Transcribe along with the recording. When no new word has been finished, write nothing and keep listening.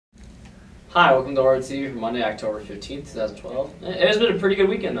Hi, welcome to OrioleTV for Monday, October 15th, 2012. It has been a pretty good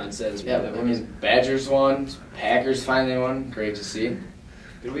weekend, I'd say. Yeah, I mean, Badgers won, Packers finally won. Great to see.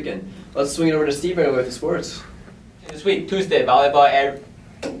 Good weekend. Let's swing it over to Steve right away with the sports. This week, Tuesday, volleyball at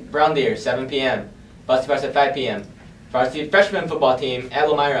Brown Deer, 7 p.m. Bus departs at 5 p.m. Varsity freshman football team at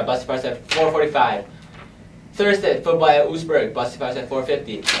Elmira, bus departs at 4:45. Thursday, football at Oostburg, bus departs at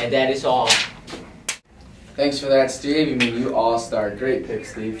 4:50. And that is all. Thanks for that, Steve. You mean you all-star. Great pick,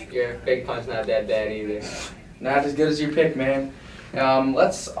 Steve. Your fake punt's not that bad either. Not as good as your pick, man.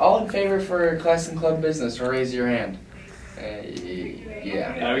 Let's all in favor for class and club business, or raise your hand.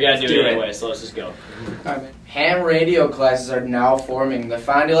 Yeah. We gotta do it anyway, so let's just go. Ham radio classes are now forming. The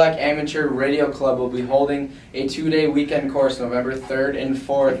Fond du Lac Amateur Radio Club will be holding a 2-day weekend course November 3rd and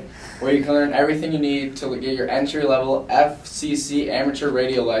 4th, where you can learn everything you need to get your entry-level FCC amateur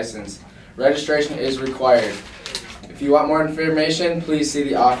radio license. Registration is required. If you want more information, please see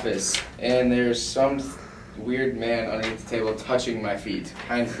the office. And there's some weird man underneath the table touching my feet.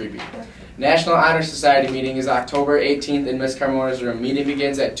 Kind of creepy. National Honor Society meeting is October 18th in Miss Carmona's room. Meeting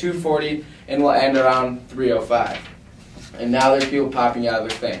begins at 2:40 and will end around 3:05. And now there's people popping out of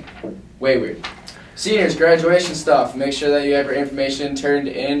their thing. Way weird. Seniors, graduation stuff. Make sure that you have your information turned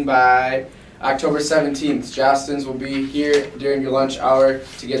in by October 17th. Jostens will be here during your lunch hour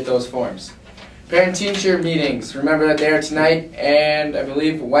to get those forms. Parent-teacher meetings. Remember that they are tonight and I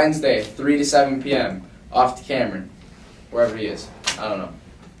believe Wednesday, 3 to 7 p.m. Off to Cameron, wherever he is. I don't know.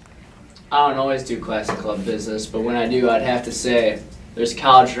 I don't always do class and club business, but when I do, I'd have to say there's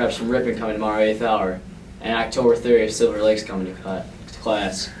college reps from Ripon coming tomorrow, 8th hour, and October 30th, Silver Lake's coming to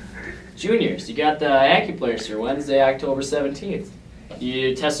class. Juniors, you got the Acuplacer here Wednesday, October 17th.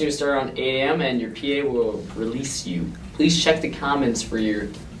 Your testing will start around 8 a.m. and your PA will release you. Please check the comments for your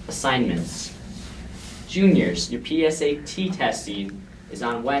assignments. Juniors, your PSAT testing is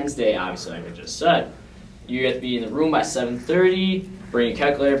on Wednesday, obviously, like I just said. You have to be in the room by 7:30, bring your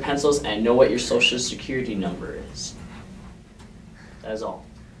calculator, pencils, and know what your social security number is. That is all.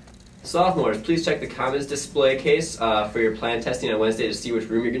 Sophomores, please check the Commons display case for your planned testing on Wednesday to see which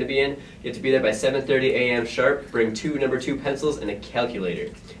room you're going to be in. You have to be there by 7:30 a.m. sharp. Bring two number 2 pencils and a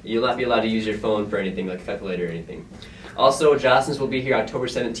calculator. You'll not be allowed to use your phone for anything like calculator or anything. Also, Jostens will be here October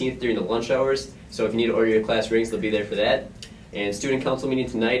 17th during the lunch hours, so if you need to order your class rings, they'll be there for that. And student council meeting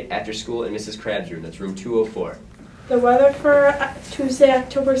tonight after school in Mrs. Crab's room. That's room 204. The weather for Tuesday,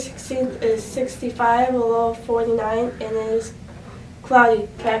 October 16th is 65, a low of 49, and it is cloudy.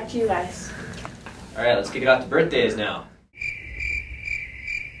 Back to you guys. All right, let's kick it off to birthdays now.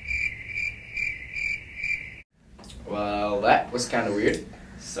 Well, that was kind of weird.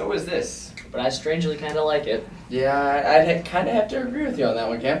 So is this. But I strangely kind of like it. Yeah, I'd kind of have to agree with you on that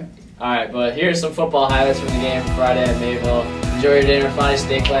one, Cam. Alright, but here's some football highlights from the game Friday at Mayville. Enjoy your dinner, fun,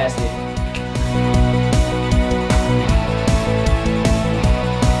 stay classy.